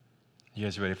You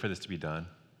guys ready for this to be done?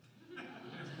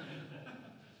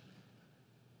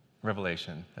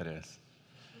 Revelation, that is.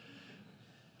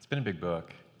 It's been a big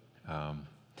book.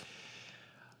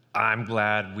 I'm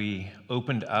glad we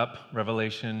opened up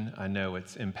Revelation. I know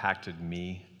it's impacted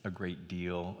me a great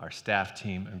deal, our staff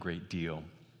team a great deal.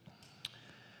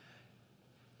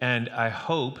 And I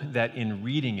hope that in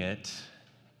reading it,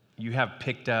 you have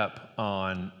picked up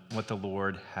on what the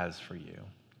Lord has for you.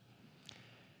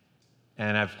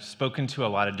 And I've spoken to a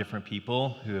lot of different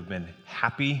people who have been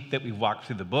happy that we walked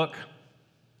through the book.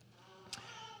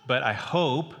 But I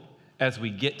hope as we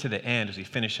get to the end, as we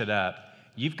finish it up,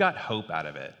 you've got hope out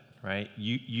of it, right?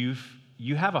 You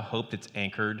have a hope that's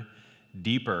anchored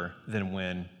deeper than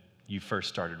when you first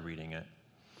started reading it.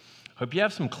 Hope you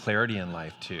have some clarity in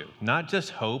life too. Not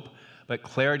just hope, but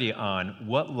clarity on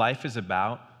what life is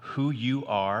about, who you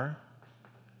are,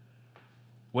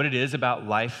 what it is about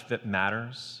life that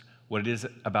matters, what it is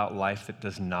about life that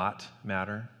does not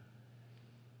matter.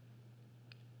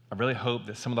 I really hope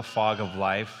that some of the fog of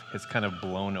life is kind of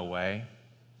blown away.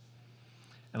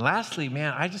 And lastly,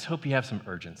 man, I just hope you have some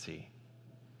urgency.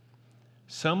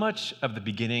 So much of the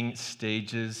beginning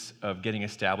stages of getting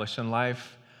established in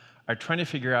life are trying to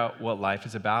figure out what life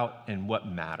is about and what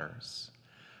matters.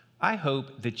 I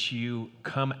hope that you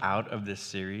come out of this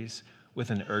series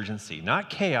with an urgency, not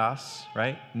chaos,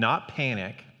 right? Not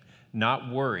panic, not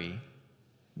worry,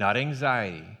 not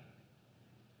anxiety,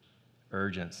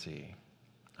 urgency.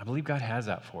 I believe God has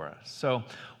that for us. So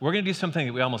we're going to do something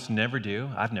that we almost never do.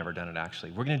 I've never done it,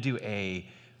 actually. We're going to do a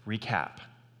recap.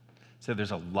 So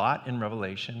there's a lot in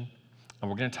Revelation, and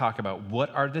we're going to talk about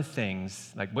what are the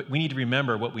things, like what we need to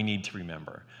remember, what we need to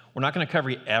remember. We're not going to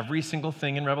cover every single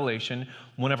thing in Revelation.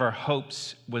 One of our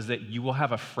hopes was that you will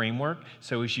have a framework,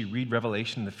 so as you read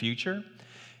Revelation in the future,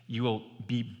 you will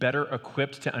be better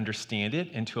equipped to understand it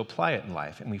and to apply it in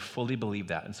life, and we fully believe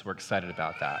that, and so we're excited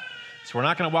about that. So we're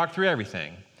not going to walk through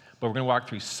everything, but we're going to walk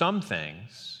through some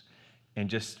things,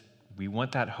 and we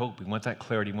want that hope, we want that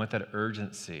clarity, we want that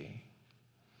urgency.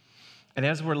 And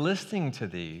as we're listening to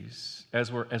these,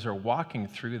 as we're walking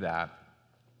through that,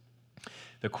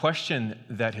 the question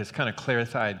that has kind of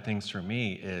clarified things for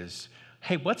me is,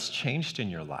 hey, what's changed in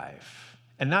your life?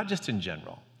 And not just in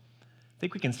general. I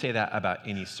think we can say that about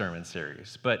any sermon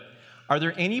series. But are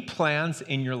there any plans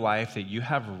in your life that you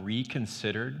have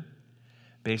reconsidered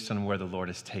based on where the Lord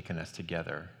has taken us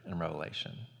together in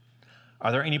Revelation?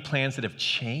 Are there any plans that have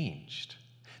changed,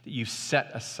 that you've set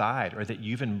aside or that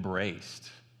you've embraced?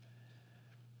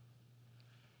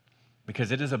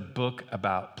 Because it is a book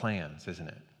about plans, isn't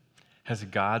it? Has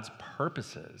God's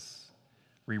purposes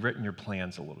rewritten your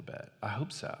plans a little bit? I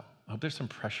hope so. I hope there's some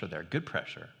pressure there, good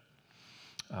pressure.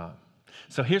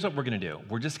 So here's what we're going to do.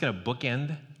 We're just going to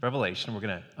bookend Revelation. I'm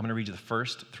going to read you the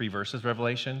first 3 verses of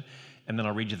Revelation, and then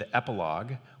I'll read you the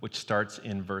epilogue, which starts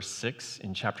in verse 6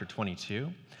 in chapter 22.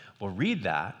 We'll read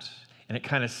that, and it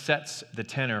kind of sets the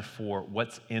tenor for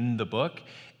what's in the book.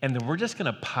 And then we're just going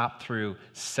to pop through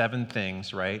 7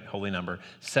 things, right? Holy number.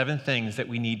 7 things that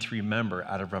we need to remember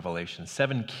out of Revelation.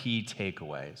 7 key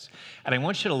takeaways. And I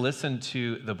want you to listen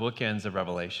to the bookends of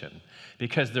Revelation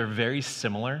because they're very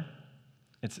similar.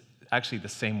 It's actually the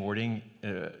same wording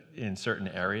in certain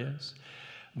areas.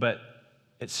 But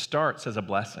it starts as a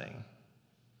blessing.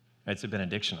 It's a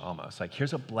benediction almost. Like,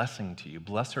 here's a blessing to you.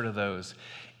 Blessed are those.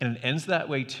 And it ends that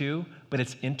way too, but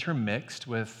it's intermixed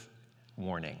with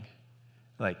warning.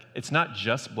 Like, it's not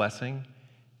just blessing,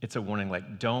 it's a warning.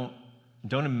 Like, don't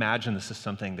imagine this is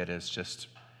something that is just,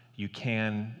 you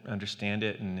can understand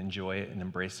it and enjoy it and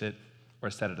embrace it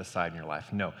or set it aside in your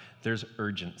life. No, there's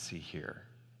urgency here.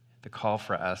 The call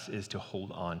for us is to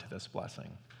hold on to this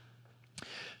blessing.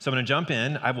 So I'm going to jump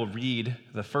in. I will read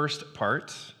the first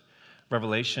part,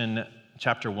 Revelation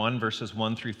chapter 1, verses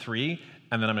 1 through 3,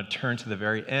 and then I'm going to turn to the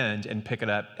very end and pick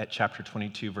it up at chapter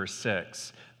 22, verse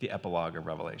 6, the epilogue of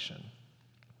Revelation.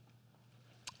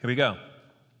 Here we go.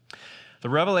 The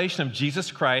revelation of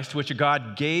Jesus Christ, which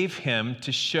God gave him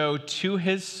to show to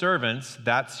his servants,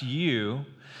 that's you,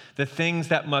 the things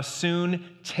that must soon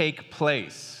take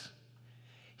place.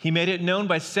 He made it known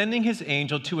by sending his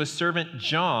angel to his servant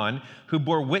John, who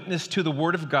bore witness to the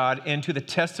word of God and to the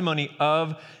testimony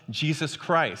of Jesus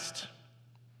Christ,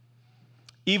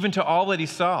 even to all that he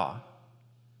saw.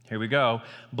 Here we go.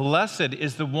 Blessed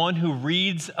is the one who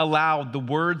reads aloud the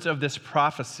words of this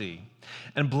prophecy.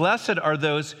 And blessed are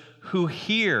those who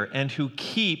hear and who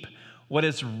keep what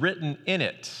is written in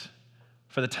it,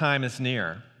 for the time is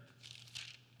near.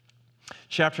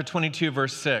 Chapter 22,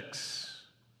 verse 6.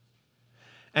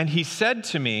 And he said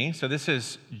to me, so this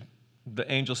is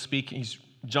the angel speaking.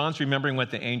 John's remembering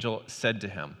what the angel said to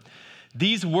him.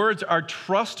 These words are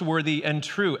trustworthy and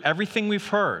true, everything we've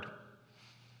heard.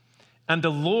 And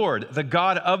the Lord, the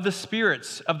God of the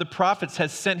spirits of the prophets,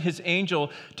 has sent his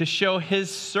angel to show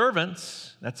his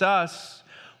servants, that's us,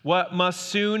 what must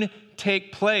soon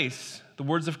take place, the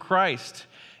words of Christ.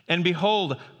 And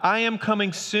behold, I am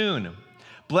coming soon.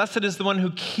 Blessed is the one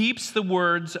who keeps the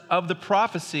words of the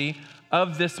prophecy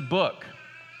of this book.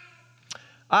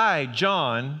 I,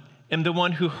 John, am the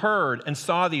one who heard and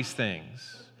saw these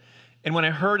things. And when I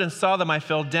heard and saw them, I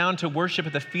fell down to worship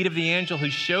at the feet of the angel who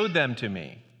showed them to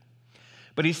me.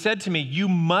 But he said to me, you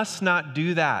must not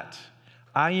do that.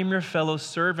 I am your fellow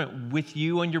servant with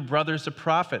you and your brothers the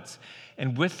prophets,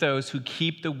 and with those who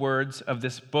keep the words of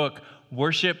this book.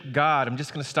 Worship God. I'm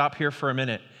just going to stop here for a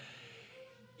minute.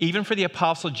 Even for the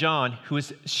Apostle John, who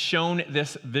was shown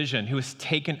this vision, who was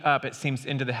taken up, it seems,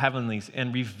 into the heavenlies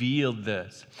and revealed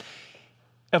this.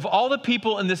 Of all the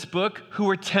people in this book who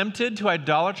were tempted to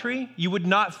idolatry, you would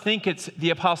not think it's the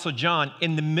Apostle John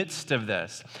in the midst of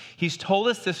this. He's told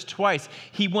us this twice.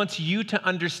 He wants you to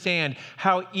understand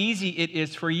how easy it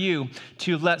is for you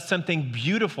to let something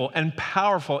beautiful and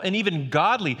powerful and even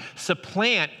godly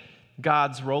supplant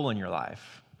God's role in your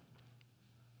life.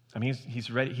 I mean,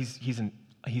 he's ready. He's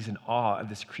in awe of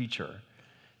this creature,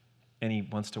 and he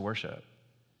wants to worship.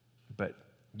 But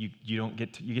you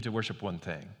get to worship one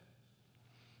thing.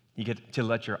 You get to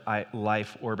let your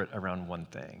life orbit around one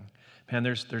thing. Man,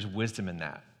 there's wisdom in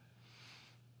that.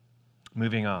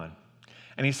 Moving on.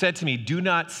 And he said to me, do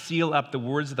not seal up the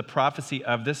words of the prophecy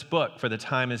of this book, for the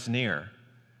time is near.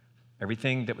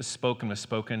 Everything that was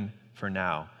spoken for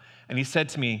now. And he said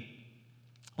to me,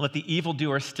 let the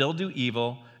evildoer still do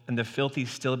evil, and the filthy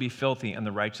still be filthy, and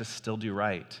the righteous still do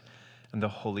right, and the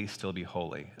holy still be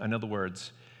holy. In other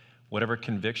words, whatever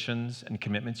convictions and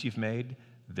commitments you've made,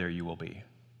 there you will be.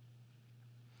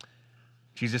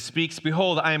 Jesus speaks,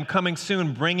 behold, I am coming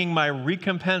soon, bringing my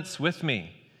recompense with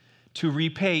me to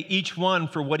repay each one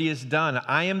for what he has done.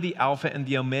 I am the Alpha and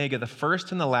the Omega, the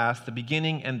first and the last, the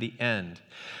beginning and the end.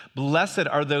 Blessed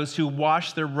are those who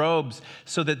wash their robes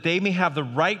so that they may have the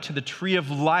right to the tree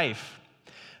of life,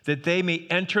 that they may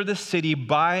enter the city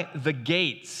by the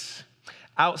gates.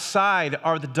 Outside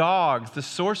are the dogs, the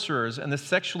sorcerers, and the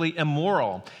sexually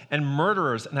immoral, and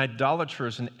murderers, and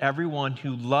idolaters, and everyone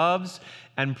who loves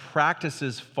and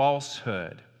practices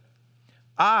falsehood.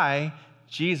 I,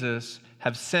 Jesus,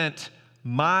 have sent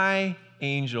my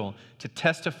angel to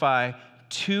testify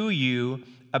to you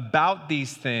about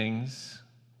these things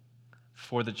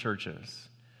for the churches.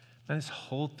 And this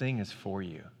whole thing is for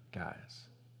you, guys.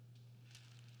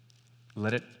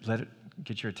 Let it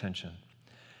get your attention.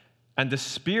 And the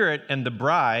Spirit and the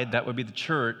bride, that would be the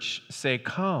church, say,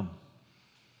 come.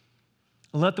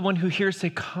 And let the one who hears say,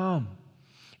 come.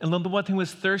 And let the one who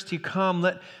is thirsty come.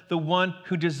 Let the one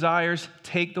who desires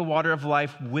take the water of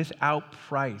life without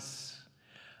price.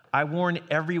 I warn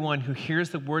everyone who hears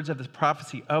the words of the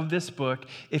prophecy of this book,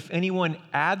 if anyone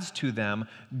adds to them,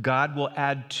 God will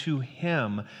add to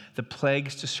him the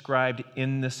plagues described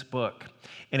in this book.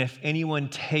 And if anyone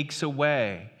takes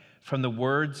away from the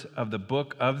words of the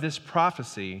book of this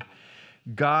prophecy,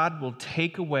 God will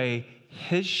take away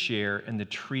his share in the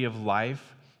tree of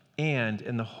life and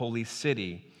in the holy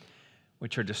city,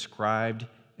 which are described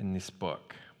in this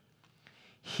book.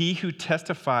 He who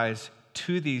testifies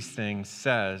to these things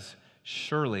says,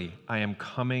 surely I am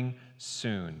coming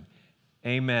soon.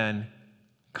 Amen.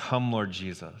 Come, Lord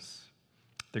Jesus.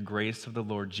 The grace of the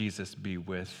Lord Jesus be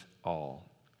with all.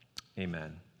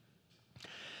 Amen.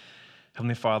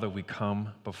 Heavenly Father, we come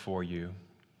before you.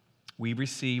 We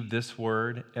receive this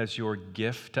word as your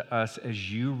gift to us,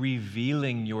 as you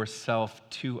revealing yourself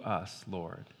to us,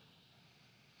 Lord.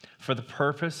 For the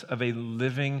purpose of a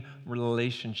living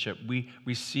relationship, we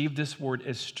receive this word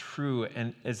as true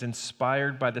and as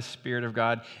inspired by the Spirit of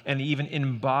God and even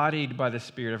embodied by the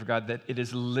Spirit of God, that it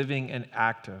is living and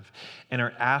active. And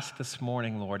our ask this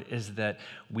morning, Lord, is that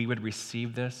we would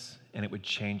receive this and it would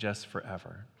change us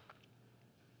forever.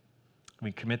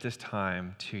 We commit this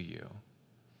time to you.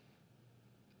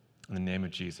 In the name of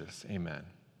Jesus, amen.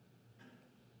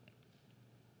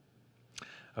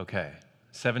 Okay,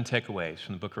 7 takeaways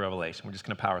from the book of Revelation. We're just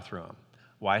going to power through them.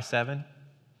 Why 7?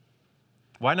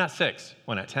 Why not 6?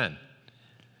 Why not 10?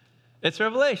 It's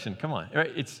Revelation, come on.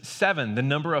 It's 7, the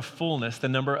number of fullness, the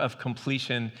number of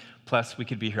completion, plus we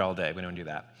could be here all day. We don't do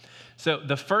that. So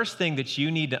the first thing that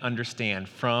you need to understand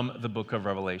from the book of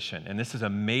Revelation, and this is a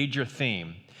major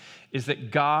theme, is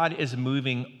that God is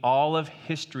moving all of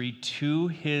history to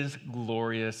his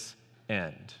glorious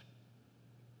end.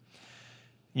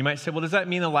 You might say, well, does that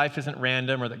mean that life isn't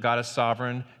random or that God is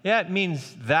sovereign? Yeah, it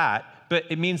means that, but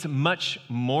it means much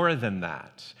more than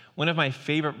that. One of my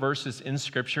favorite verses in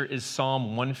Scripture is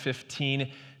Psalm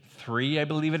 115:3, I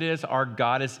believe it is. Our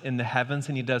God is in the heavens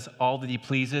and he does all that he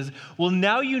pleases. Well,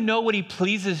 now you know what he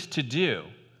pleases to do.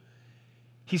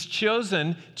 He's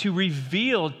chosen to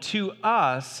reveal to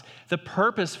us the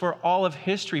purpose for all of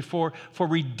history, for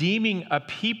redeeming a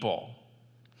people,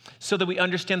 so that we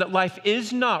understand that life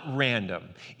is not random.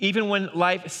 Even when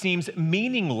life seems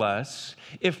meaningless,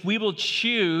 if we will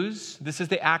choose, this is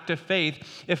the act of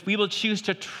faith, if we will choose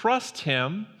to trust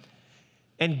him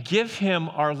and give him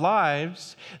our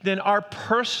lives, then our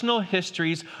personal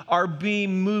histories are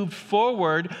being moved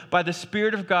forward by the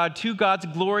Spirit of God to God's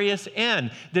glorious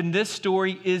end. Then this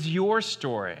story is your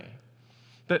story.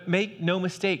 But make no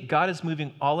mistake, God is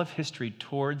moving all of history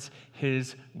towards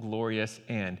his glorious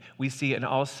end. We see it in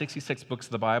all 66 books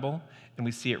of the Bible, and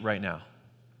we see it right now.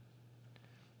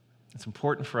 It's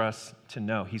important for us to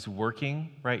know he's working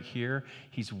right here.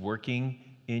 He's working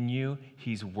in you.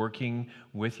 He's working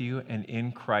with you, and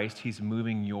in Christ, he's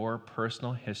moving your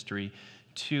personal history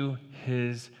to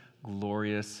his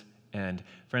glorious end.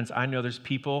 Friends, I know there's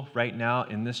people right now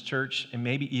in this church, and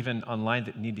maybe even online,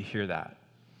 that need to hear that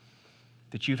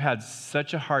you've had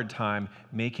such a hard time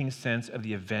making sense of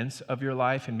the events of your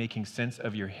life and making sense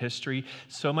of your history,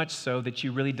 so much so that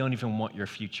you really don't even want your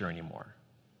future anymore.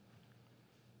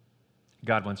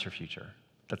 God wants your future.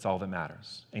 That's all that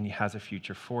matters. And he has a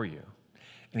future for you.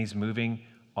 And he's moving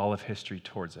all of history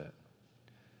towards it.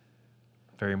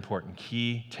 Very important.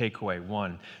 Key takeaway,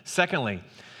 1. Secondly,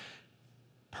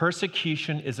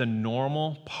 persecution is a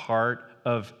normal part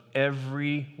of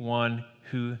everyone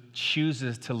who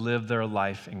chooses to live their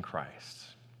life in Christ.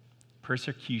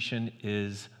 Persecution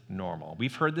is normal.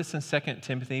 We've heard this in 2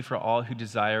 Timothy, for all who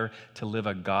desire to live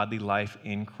a godly life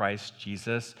in Christ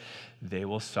Jesus, they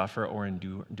will suffer or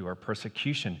endure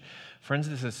persecution. Friends,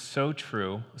 this is so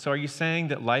true. So are you saying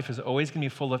that life is always going to be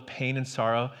full of pain and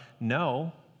sorrow?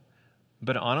 No.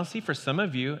 But honestly, for some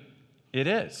of you, it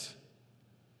is.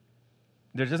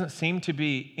 There doesn't seem to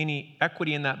be any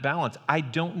equity in that balance. I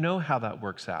don't know how that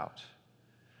works out.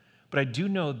 But I do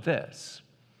know this.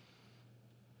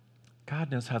 God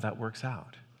knows how that works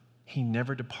out. He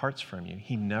never departs from you.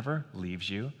 He never leaves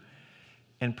you.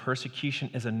 And persecution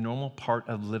is a normal part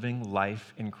of living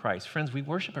life in Christ. Friends, we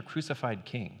worship a crucified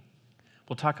king.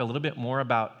 We'll talk a little bit more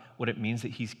about what it means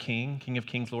that he's king, King of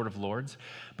kings, Lord of lords.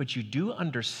 But you do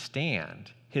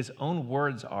understand his own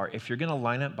words are, if you're going to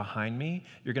line up behind me,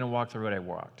 you're going to walk the road I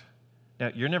walked.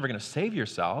 Now, you're never going to save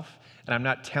yourself. And I'm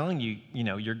not telling you,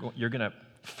 you're going to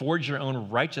forge your own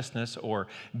righteousness or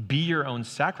be your own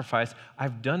sacrifice.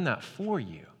 I've done that for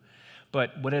you.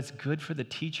 But what is good for the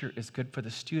teacher is good for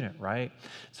the student, right?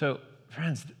 So,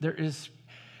 friends,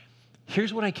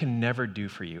 here's what I can never do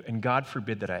for you, and God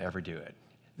forbid that I ever do it,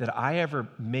 that I ever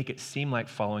make it seem like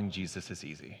following Jesus is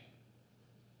easy.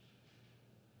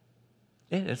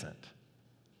 It isn't.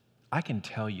 I can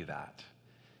tell you that.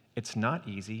 It's not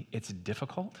easy. It's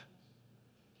difficult.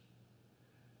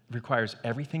 It requires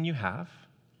everything you have.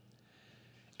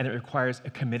 And it requires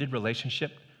a committed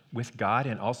relationship with God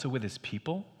and also with his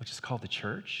people, which is called the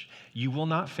church. You will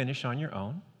not finish on your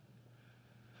own.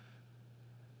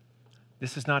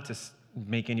 This is not to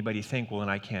make anybody think, well, then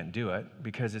I can't do it,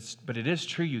 but it is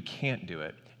true you can't do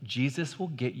it. Jesus will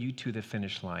get you to the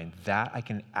finish line. That I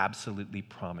can absolutely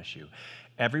promise you.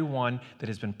 Everyone that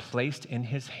has been placed in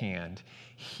his hand,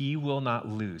 he will not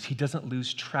lose. He doesn't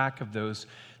lose track of those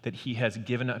that he has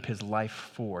given up his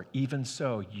life for. Even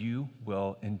so, you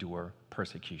will endure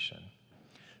persecution.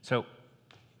 So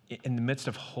in the midst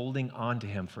of holding on to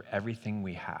him for everything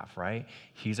we have, right?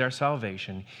 He's our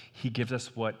salvation. He gives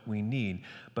us what we need.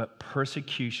 But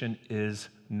persecution is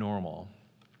normal.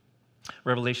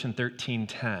 Revelation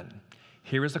 13:10.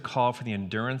 Here is a call for the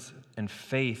endurance and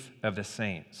faith of the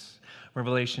saints.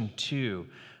 Revelation 2,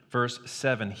 verse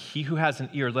 7. He who has an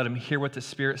ear, let him hear what the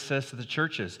Spirit says to the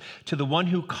churches. To the one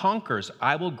who conquers,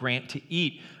 I will grant to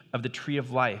eat of the tree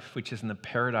of life, which is in the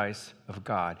paradise of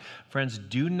God. Friends,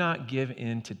 do not give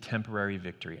in to temporary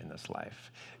victory in this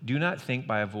life. Do not think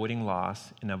by avoiding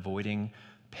loss and avoiding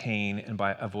pain and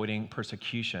by avoiding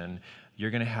persecution,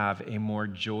 you're going to have a more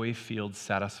joy-filled,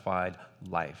 satisfied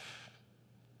life.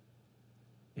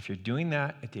 If you're doing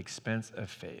that at the expense of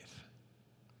faith,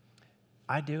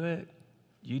 I do it,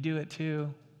 you do it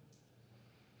too.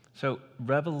 So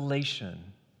Revelation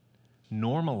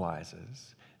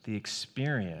normalizes the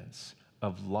experience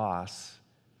of loss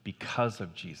because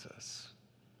of Jesus.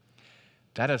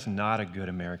 That is not a good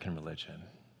American religion,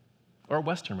 or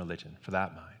Western religion for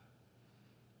that matter.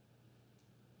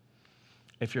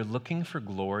 If you're looking for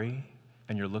glory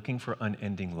and you're looking for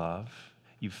unending love,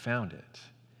 you've found it.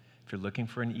 If you're looking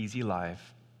for an easy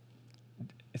life,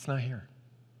 it's not here.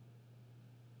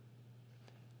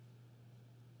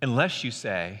 Unless you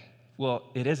say, well,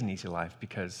 it is an easy life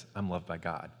because I'm loved by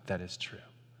God. That is true.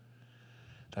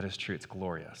 That is true. It's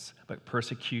glorious. But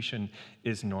persecution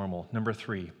is normal. Number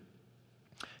 3,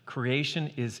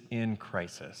 creation is in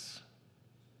crisis.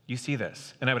 You see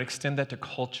this, and I would extend that to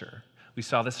culture. We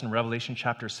saw this in Revelation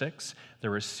chapter 6.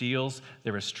 There were seals,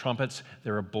 there was trumpets,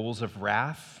 there were bowls of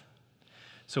wrath.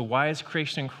 So why is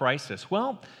creation in crisis?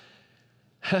 Well,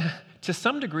 to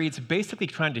some degree, it's basically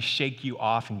trying to shake you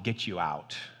off and get you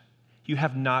out. You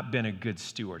have not been a good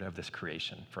steward of this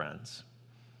creation, friends.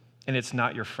 And it's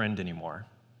not your friend anymore.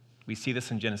 We see this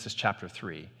in Genesis chapter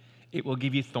 3. It will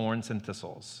give you thorns and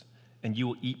thistles, and you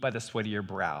will eat by the sweat of your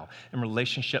brow, and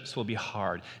relationships will be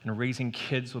hard, and raising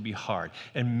kids will be hard,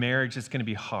 and marriage is going to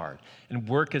be hard, and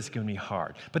work is going to be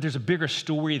hard. But there's a bigger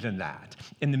story than that.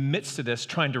 In the midst of this,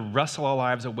 trying to wrestle our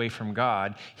lives away from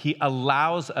God, he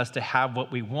allows us to have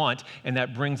what we want, and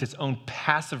that brings its own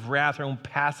passive wrath, our own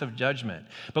passive judgment.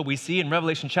 But we see in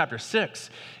Revelation chapter 6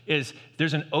 is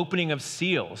there's an opening of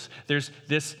seals. There's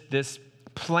this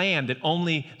plan that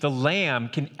only the Lamb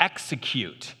can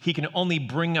execute. He can only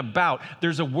bring about.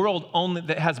 There's a world only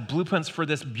that has blueprints for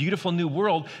this beautiful new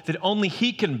world that only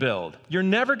he can build. You're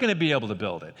never going to be able to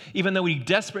build it, even though we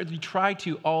desperately try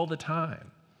to all the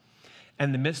time. And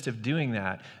in the midst of doing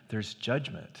that, there's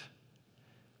judgment.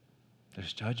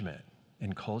 There's judgment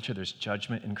in culture. There's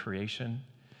judgment in creation.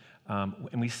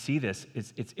 And we see this.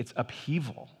 It's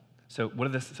upheaval. So what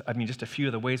are this? I mean, just a few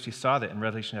of the ways we saw that in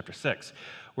Revelation chapter 6.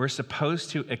 We're supposed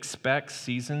to expect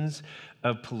seasons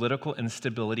of political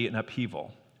instability and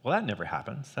upheaval. Well, that never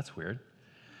happens. That's weird.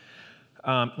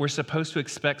 We're supposed to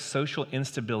expect social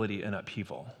instability and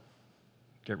upheaval.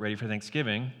 Get ready for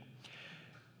Thanksgiving.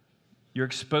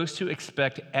 You're supposed to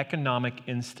expect economic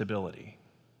instability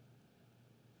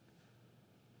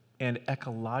and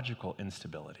ecological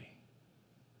instability,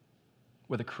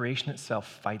 where the creation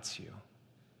itself fights you.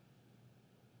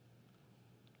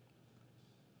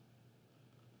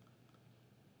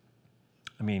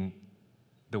 I mean,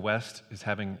 the West is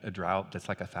having a drought that's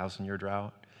like a 1,000-year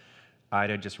drought.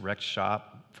 Ida just wrecked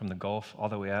shop from the Gulf all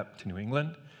the way up to New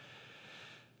England.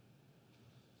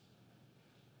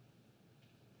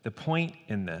 The point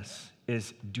in this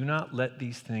is do not let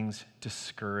these things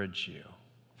discourage you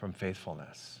from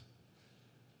faithfulness.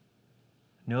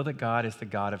 Know that God is the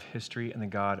God of history and the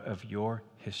God of your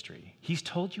history. He's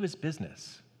told you his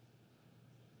business.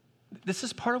 This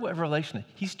is part of what Revelation is.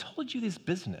 He's told you this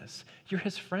business. You're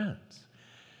his friends.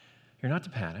 You're not to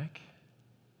panic.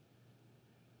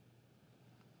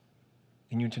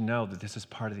 And you need to know that this is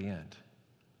part of the end.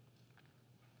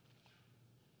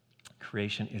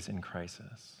 Creation is in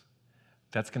crisis.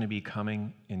 That's going to be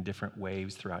coming in different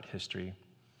waves throughout history.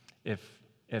 If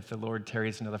the Lord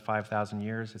tarries another 5,000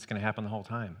 years, it's going to happen the whole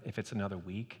time. If it's another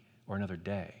week or another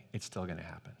day, it's still going to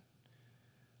happen.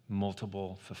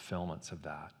 Multiple fulfillments of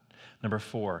that. Number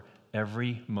 4,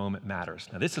 every moment matters.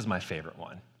 Now, this is my favorite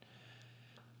one.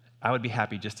 I would be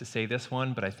happy just to say this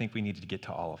one, but I think we need to get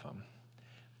to all of them.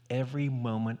 Every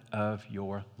moment of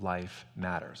your life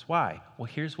matters. Why? Well,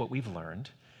 here's what we've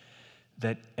learned,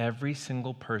 that every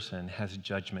single person has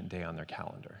Judgment Day on their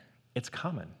calendar. It's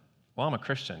coming. Well, I'm a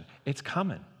Christian. It's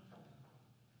coming.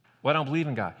 Well, I don't believe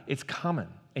in God. It's coming.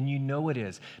 And you know it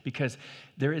is, because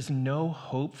there is no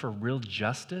hope for real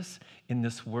justice in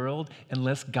this world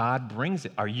unless God brings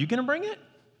it. Are you going to bring it?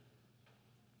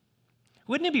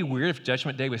 Wouldn't it be weird if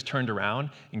Judgment Day was turned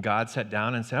around and God sat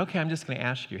down and said, okay, I'm just going to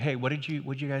ask you, hey, what did you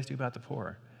guys do about the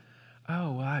poor?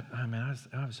 Oh, well,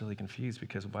 I was really confused,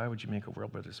 because why would you make a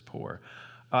world where there's poor?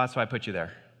 Oh, that's why I put you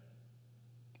there.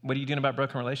 What are you doing about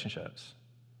broken relationships?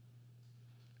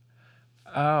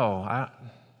 Oh, I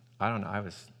don't know.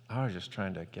 I was just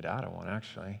trying to get out of one,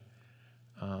 actually.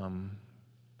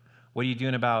 What are you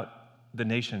doing about the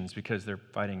nations because they're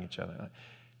fighting each other?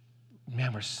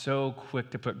 Man, we're so quick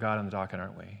to put God on the docket,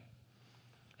 aren't we?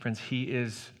 Friends, he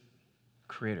is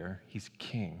creator. He's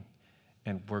king,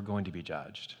 and we're going to be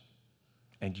judged.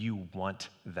 And you want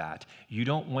that. You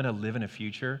don't want to live in a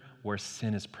future where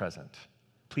sin is present.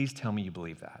 Please tell me you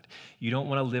believe that. You don't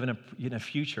want to live in a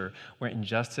future where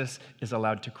injustice is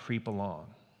allowed to creep along.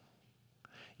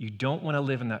 You don't want to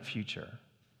live in that future.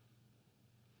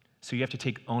 So you have to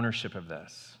take ownership of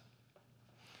this.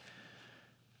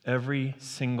 Every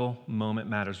single moment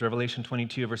matters. Revelation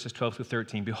 22, verses 12 through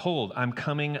 13. Behold, I'm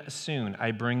coming soon. I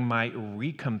bring my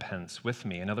recompense with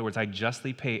me. In other words, I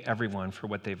justly pay everyone for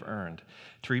what they've earned.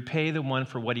 To repay the one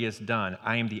for what he has done,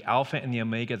 I am the Alpha and the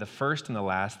Omega, the first and the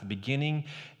last, the beginning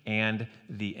and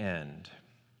the end.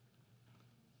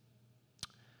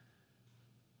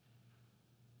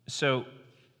 So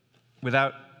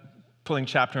without pulling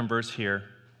chapter and verse here,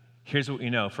 here's what we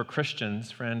know. For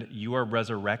Christians, friend, you are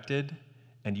resurrected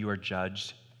and you are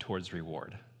judged towards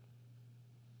reward.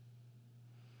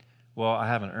 Well, I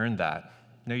haven't earned that.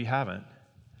 No, you haven't.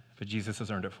 But Jesus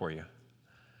has earned it for you.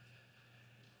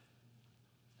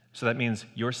 So that means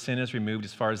your sin is removed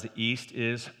as far as the east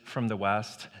is from the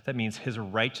west. That means his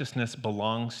righteousness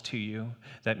belongs to you.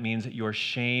 That means that your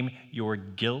shame, your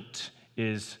guilt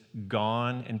is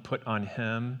gone and put on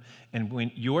him. And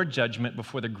when your judgment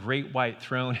before the great white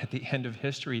throne at the end of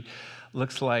history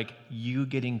looks like you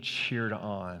getting cheered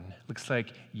on, looks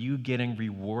like you getting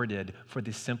rewarded for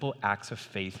the simple acts of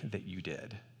faith that you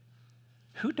did.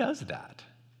 Who does that?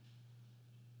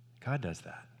 God does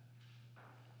that.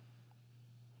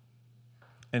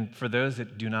 And for those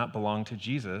that do not belong to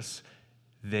Jesus,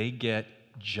 they get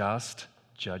just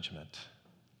judgment,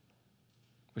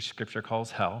 which Scripture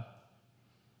calls hell,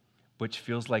 which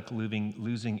feels like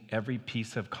losing every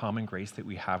piece of common grace that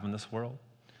we have in this world.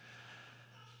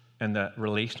 And the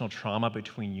relational trauma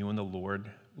between you and the Lord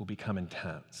will become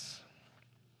intense.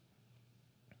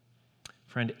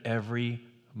 Friend, every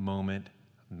moment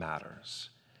matters.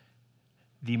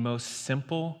 The most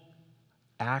simple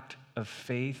act of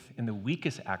faith and the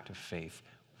weakest act of faith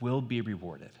will be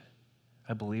rewarded.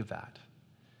 I believe that.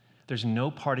 There's no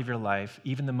part of your life,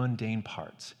 even the mundane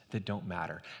parts, that don't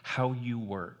matter. How you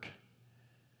work,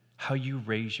 how you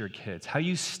raise your kids, how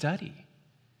you study.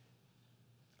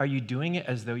 Are you doing it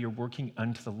as though you're working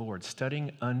unto the Lord,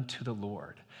 studying unto the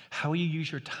Lord? How you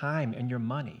use your time and your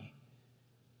money.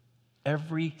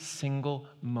 Every single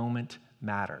moment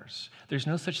matters. There's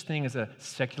no such thing as a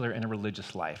secular and a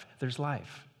religious life. There's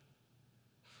life.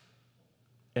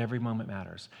 Every moment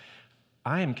matters.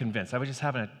 I am convinced. I was just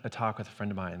having a talk with a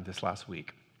friend of mine this last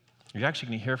week. You're actually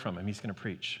going to hear from him. He's going to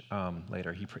preach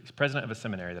later. He's president of a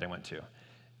seminary that I went to,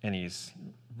 and he's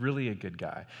really a good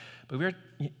guy. But we're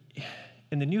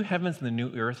in the new heavens and the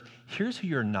new earth. Here's who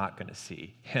you're not going to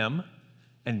see: him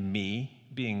and me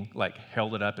being like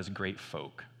heralded up as great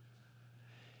folk.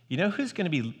 You know who's going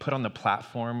to be put on the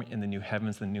platform in the new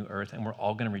heavens and the new earth, and we're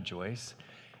all going to rejoice?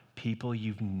 People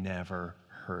you've never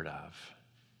heard of.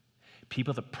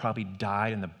 People that probably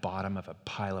died in the bottom of a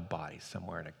pile of bodies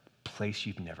somewhere in a place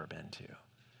you've never been to,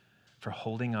 for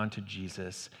holding on to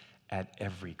Jesus at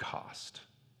every cost.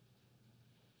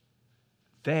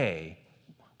 They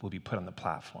will be put on the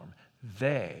platform.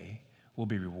 They will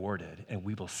be rewarded, and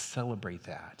we will celebrate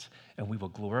that, and we will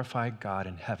glorify God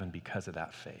in heaven because of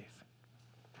that faith.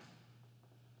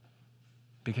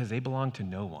 Because they belong to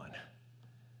no one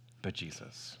but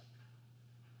Jesus.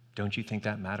 Don't you think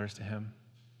that matters to him?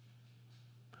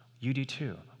 You do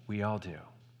too. We all do.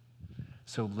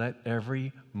 So let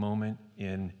every moment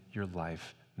in your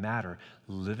life matter.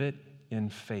 Live it in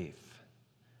faith.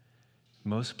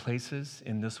 Most places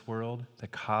in this world, the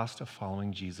cost of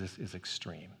following Jesus is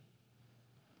extreme.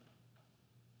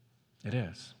 It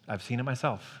is. I've seen it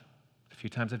myself. A few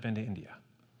times I've been to India.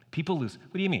 People lose,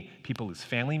 what do you mean? People lose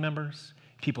family members.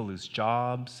 People lose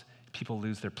jobs. People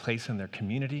lose their place in their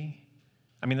community.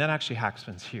 I mean, that actually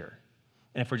happens here.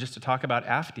 And if we're just to talk about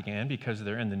Afghan, because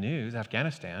they're in the news,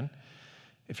 Afghanistan,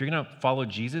 if you're going to follow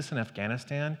Jesus in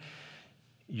Afghanistan,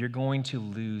 you're going to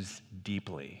lose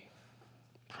deeply,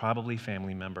 probably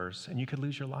family members, and you could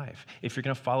lose your life. If you're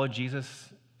going to follow Jesus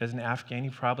as an Afghan,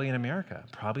 you're probably in America,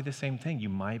 probably the same thing. You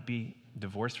might be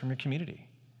divorced from your community.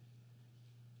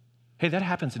 Hey, that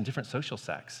happens in different social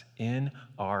sects in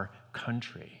our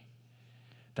country.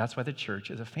 That's why the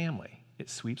church is a family. It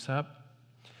sweeps up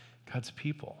God's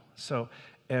people. So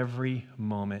every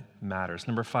moment matters.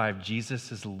 Number 5,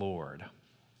 Jesus is Lord.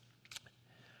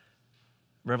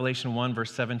 Revelation 1,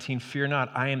 verse 17, fear not,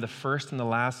 I am the first and the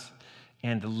last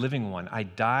and the living one. I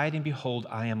died, and behold,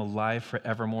 I am alive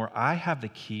forevermore. I have the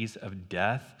keys of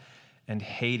death and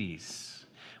Hades.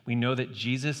 We know that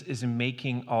Jesus is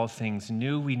making all things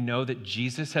new. We know that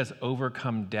Jesus has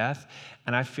overcome death,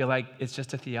 and I feel like it's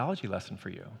just a theology lesson for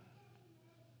you.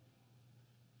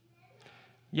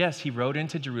 Yes, he rode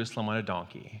into Jerusalem on a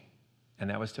donkey, and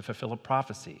that was to fulfill a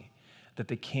prophecy that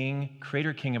the king,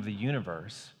 creator king of the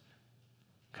universe,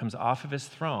 comes off of his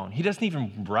throne. He doesn't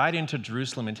even ride into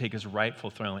Jerusalem and take his rightful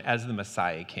throne as the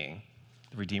Messiah king,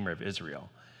 the Redeemer of Israel.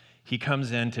 He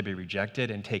comes in to be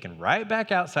rejected and taken right back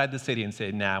outside the city and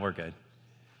say, nah, we're good.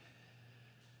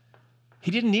 He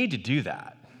didn't need to do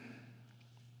that.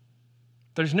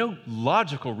 There's no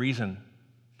logical reason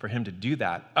for him to do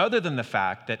that, other than the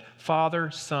fact that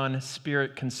Father, Son,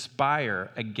 Spirit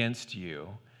conspire against you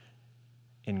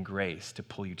in grace to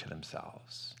pull you to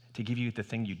themselves, to give you the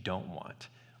thing you don't want,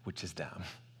 which is them.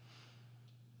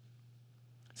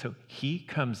 So he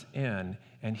comes in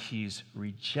and he's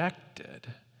rejected,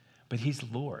 but he's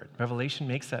Lord. Revelation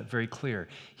makes that very clear.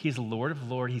 He's Lord of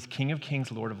Lords. He's King of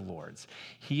Kings, Lord of Lords.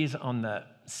 He is on the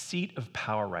seat of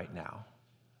power right now.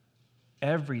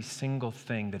 Every single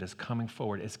thing that is coming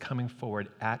forward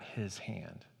at his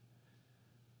hand.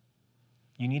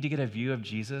 You need to get a view of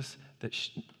Jesus that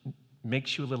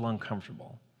makes you a little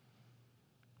uncomfortable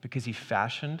because he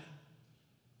fashioned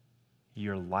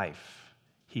your life.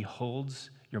 He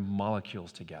holds your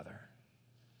molecules together.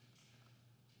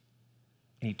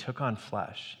 And he took on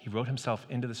flesh. He wrote himself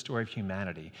into the story of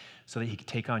humanity so that he could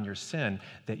take on your sin,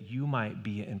 that you might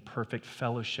be in perfect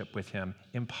fellowship with him,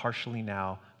 impartially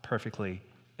now, perfectly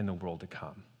in the world to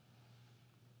come.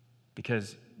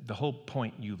 Because the whole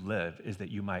point you live is that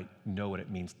you might know what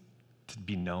it means to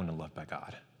be known and loved by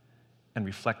God and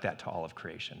reflect that to all of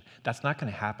creation. That's not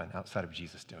going to happen outside of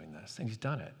Jesus doing this. And he's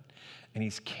done it. And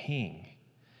he's king.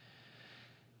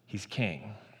 He's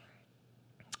king.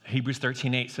 Hebrews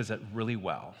 13:8 says it really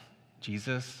well.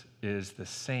 Jesus is the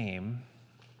same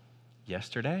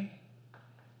yesterday,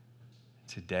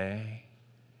 today,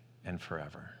 and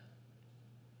forever.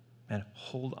 And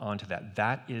hold on to that.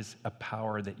 That is a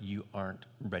power that you aren't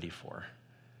ready for.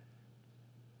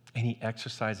 And he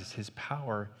exercises his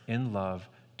power in love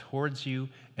towards you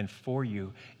and for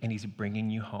you, and he's bringing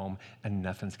you home, and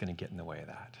nothing's going to get in the way of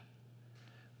that.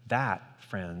 That,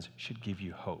 friends, should give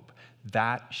you hope.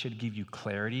 That should give you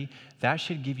clarity. That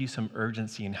should give you some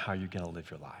urgency in how you're going to live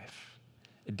your life.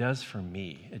 It does for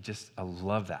me. I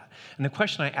love that. And the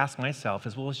question I ask myself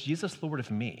is, well, is Jesus Lord of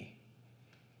me?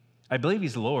 I believe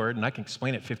he's Lord, and I can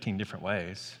explain it 15 different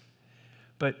ways.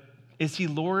 But is he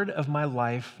Lord of my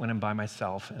life when I'm by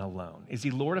myself and alone? Is he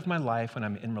Lord of my life when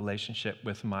I'm in relationship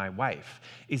with my wife?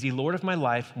 Is he Lord of my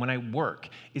life when I work?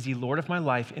 Is he Lord of my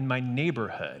life in my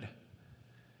neighborhood?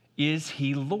 Is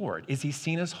he Lord? Is he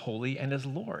seen as holy and as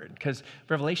Lord? Because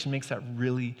Revelation makes that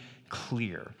really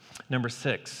clear. Number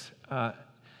 6,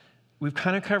 we've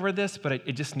kind of covered this, but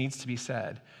it just needs to be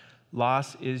said.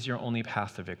 Loss is your only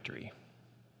path to victory.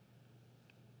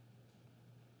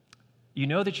 You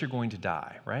know that you're going to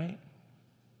die, right?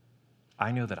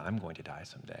 I know that I'm going to die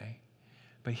someday.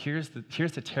 But here's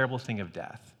the terrible thing of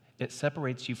death. It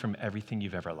separates you from everything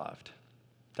you've ever loved,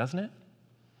 doesn't it?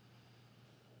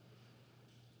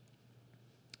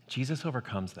 Jesus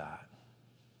overcomes that.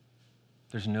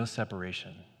 There's no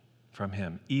separation from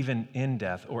him, even in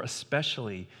death, or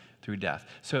especially through death.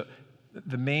 So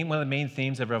one of the main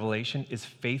themes of Revelation is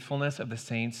faithfulness of the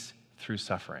saints through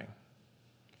suffering.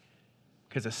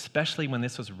 Because especially when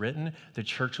this was written, the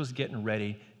church was getting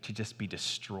ready to just be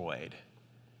destroyed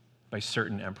by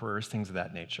certain emperors, things of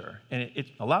that nature. And it's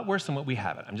a lot worse than what we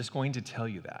have it. I'm just going to tell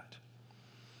you that.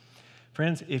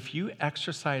 Friends, if you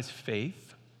exercise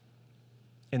faith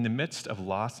in the midst of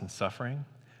loss and suffering,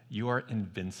 you are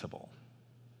invincible.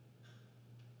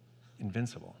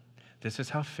 Invincible. This is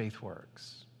how faith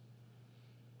works.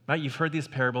 Right? You've heard these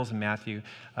parables in Matthew,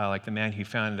 like the man who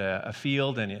found a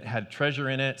field and it had treasure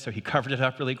in it, so he covered it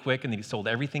up really quick and then he sold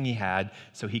everything he had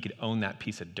so he could own that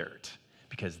piece of dirt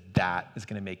because that is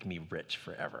going to make me rich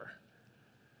forever.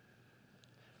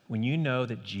 When you know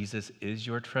that Jesus is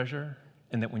your treasure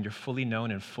and that when you're fully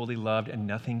known and fully loved and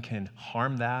nothing can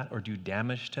harm that or do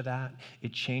damage to that,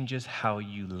 it changes how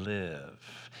you live.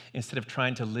 Instead of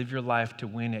trying to live your life to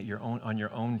win on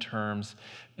your own terms,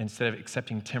 instead of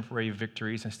accepting temporary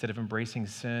victories, instead of embracing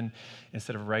sin,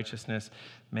 instead of righteousness,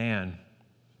 man,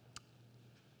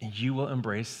 you will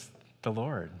embrace the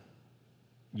Lord.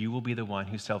 You will be the one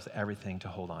who sells everything to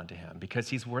hold on to him because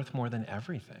he's worth more than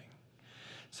everything.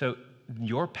 So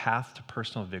your path to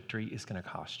personal victory is going to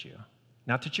cost you.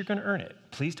 Not that you're going to earn it.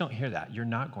 Please don't hear that. You're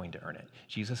not going to earn it.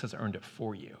 Jesus has earned it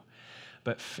for you.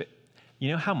 But you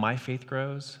know how my faith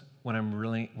grows? When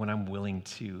I'm willing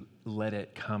to let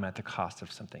it come at the cost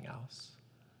of something else.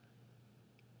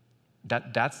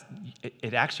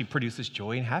 It actually produces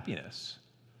joy and happiness.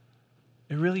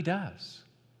 It really does.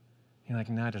 You're like,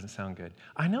 no, it doesn't sound good.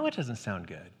 I know it doesn't sound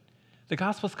good. The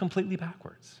gospel's completely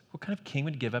backwards. What kind of king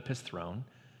would give up his throne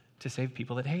to save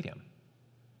people that hate him?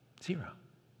 Zero.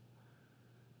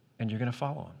 And you're going to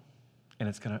follow him. And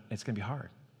it's going to be hard.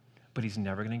 But he's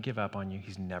never going to give up on you.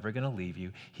 He's never going to leave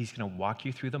you. He's going to walk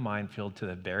you through the minefield to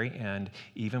the very end,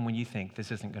 even when you think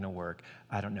this isn't going to work.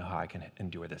 I don't know how I can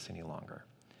endure this any longer.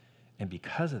 And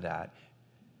because of that,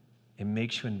 it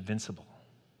makes you invincible.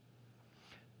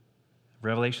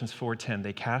 Revelations 4:10,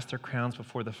 they cast their crowns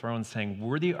before the throne, saying,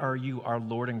 "Worthy are you, our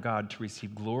Lord and God, to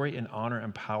receive glory and honor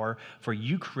and power, for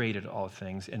you created all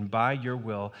things, and by your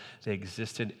will they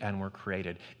existed and were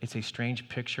created." It's a strange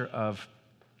picture of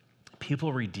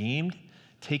people redeemed,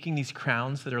 taking these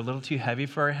crowns that are a little too heavy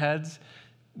for our heads.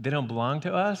 They don't belong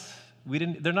to us.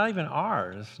 They're not even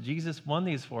ours. Jesus won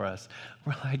these for us.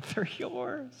 We're like, they're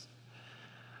yours.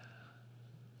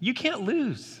 You can't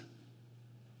lose.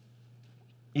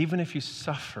 Even if you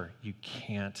suffer, you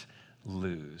can't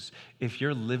lose. If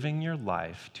you're living your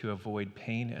life to avoid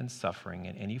pain and suffering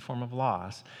and any form of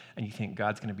loss, and you think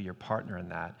God's going to be your partner in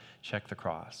that, check the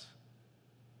cross.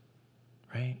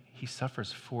 Right? He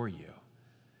suffers for you.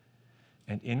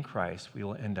 And in Christ, we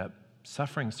will end up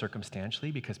suffering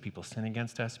circumstantially because people sin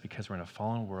against us, because we're in a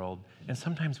fallen world, and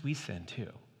sometimes we sin too.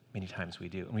 Many times we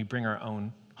do, and we bring our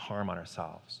own harm on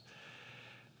ourselves.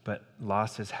 But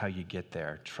loss is how you get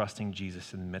there, trusting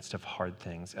Jesus in the midst of hard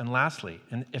things. And lastly,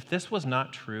 and if this was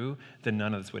not true, then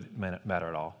none of this would matter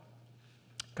at all.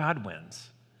 God wins.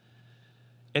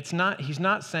 He's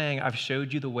not saying, I've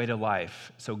showed you the way to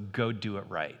life, so go do it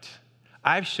right.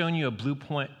 I've shown you a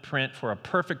blueprint for a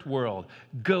perfect world.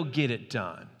 Go get it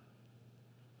done.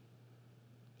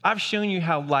 I've shown you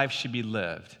how life should be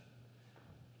lived.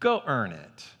 Go earn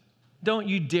it. Don't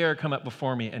you dare come up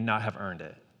before me and not have earned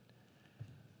it.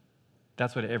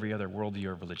 That's what every other worldview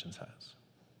or religion says.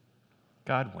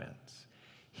 God wins.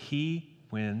 He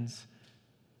wins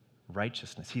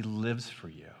righteousness. He lives for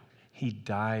you. He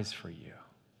dies for you.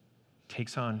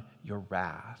 Takes on your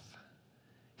wrath.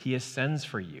 He ascends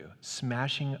for you,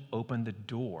 smashing open the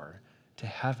door to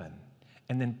heaven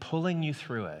and then pulling you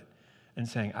through it and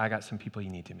saying, I got some people you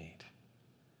need to meet.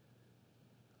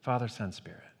 Father, Son,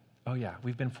 Spirit. Oh yeah,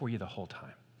 we've been for you the whole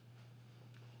time.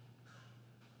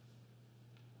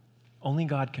 Only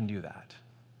God can do that.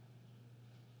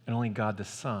 And only God the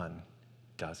Son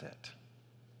does it.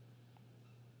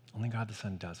 Only God the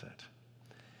Son does it.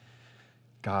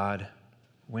 God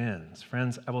wins.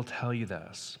 Friends, I will tell you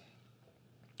this.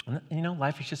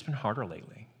 Life has just been harder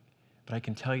lately. But I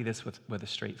can tell you this with a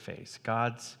straight face.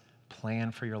 God's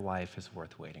plan for your life is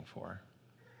worth waiting for.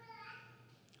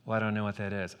 Well, I don't know what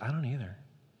that is. I don't either.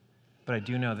 But I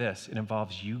do know this. It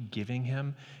involves you giving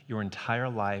him your entire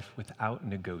life without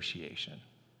negotiation.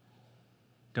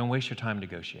 Don't waste your time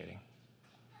negotiating.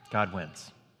 God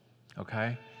wins,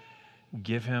 okay?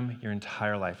 Give him your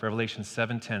entire life. Revelation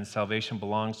 7:10, salvation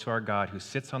belongs to our God who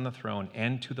sits on the throne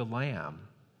and to the Lamb.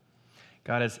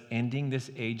 God is ending this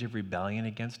age of rebellion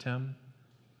against him,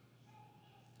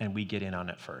 and we get in on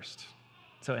it first.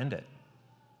 So end it.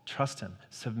 Trust him.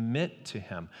 Submit to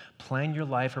him. Plan your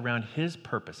life around his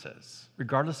purposes,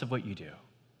 regardless of what you do,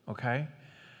 okay?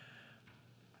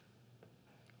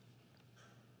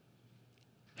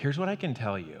 Here's what I can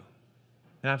tell you.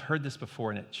 And I've heard this before,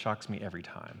 and it shocks me every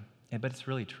time, but it's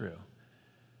really true.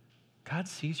 God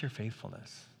sees your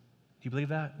faithfulness. Do you believe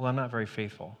that? Well, I'm not very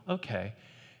faithful. Okay.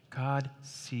 God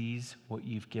sees what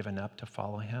you've given up to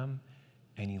follow him,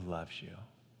 and he loves you,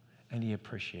 and he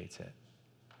appreciates it.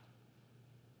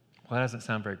 Well, that doesn't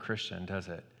sound very Christian, does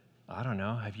it? I don't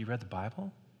know. Have you read the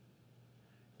Bible?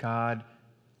 God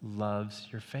loves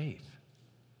your faith,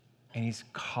 and he's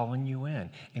calling you in,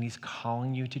 and he's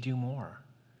calling you to do more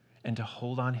and to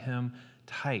hold on him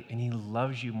tight, and he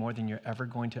loves you more than you're ever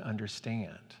going to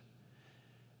understand.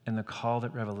 And the call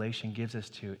that Revelation gives us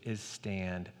to is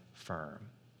stand firm.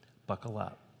 Buckle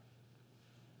up,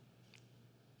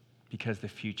 because the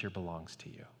future belongs to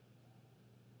you.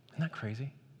 Isn't that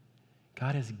crazy?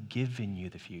 God has given you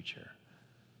the future.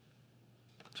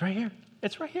 It's right here.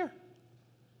 It's right here.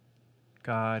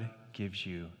 God gives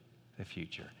you the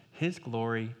future. His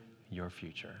glory, your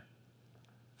future.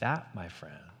 That, my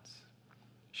friends,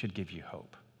 should give you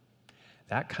hope.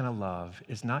 That kind of love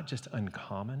is not just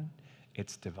uncommon,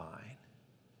 it's divine.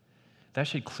 That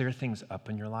should clear things up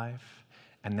in your life,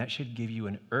 and that should give you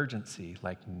an urgency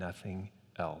like nothing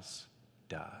else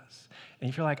does. And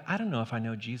if you're like, I don't know if I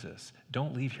know Jesus,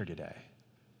 don't leave here today.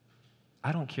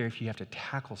 I don't care if you have to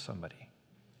tackle somebody.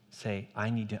 Say,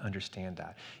 I need to understand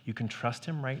that. You can trust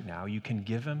him right now. You can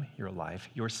give him your life.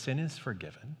 Your sin is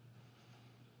forgiven.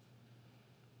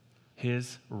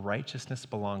 His righteousness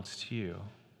belongs to you,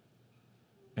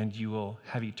 and you will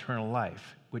have eternal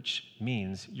life, which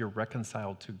means you're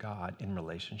reconciled to God in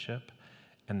relationship,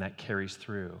 and that carries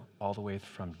through all the way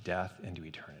from death into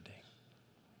eternity.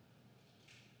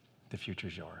 The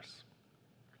future's yours.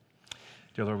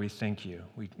 Dear Lord, we thank you.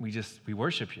 We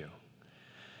worship you.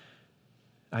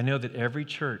 I know that every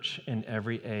church in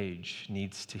every age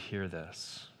needs to hear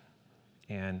this.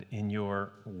 And in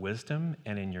your wisdom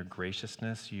and in your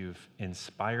graciousness, you've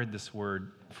inspired this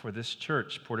word for this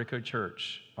church, Portico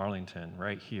Church, Arlington,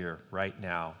 right here, right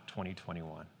now,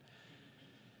 2021.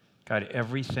 God,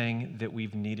 everything that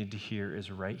we've needed to hear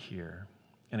is right here.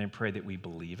 And I pray that we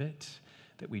believe it,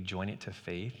 that we join it to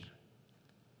faith.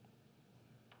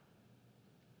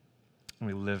 and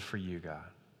we live for you, God.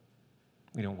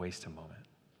 We don't waste a moment.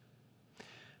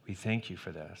 We thank you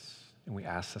for this, and we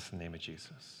ask this in the name of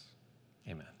Jesus.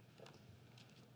 Amen.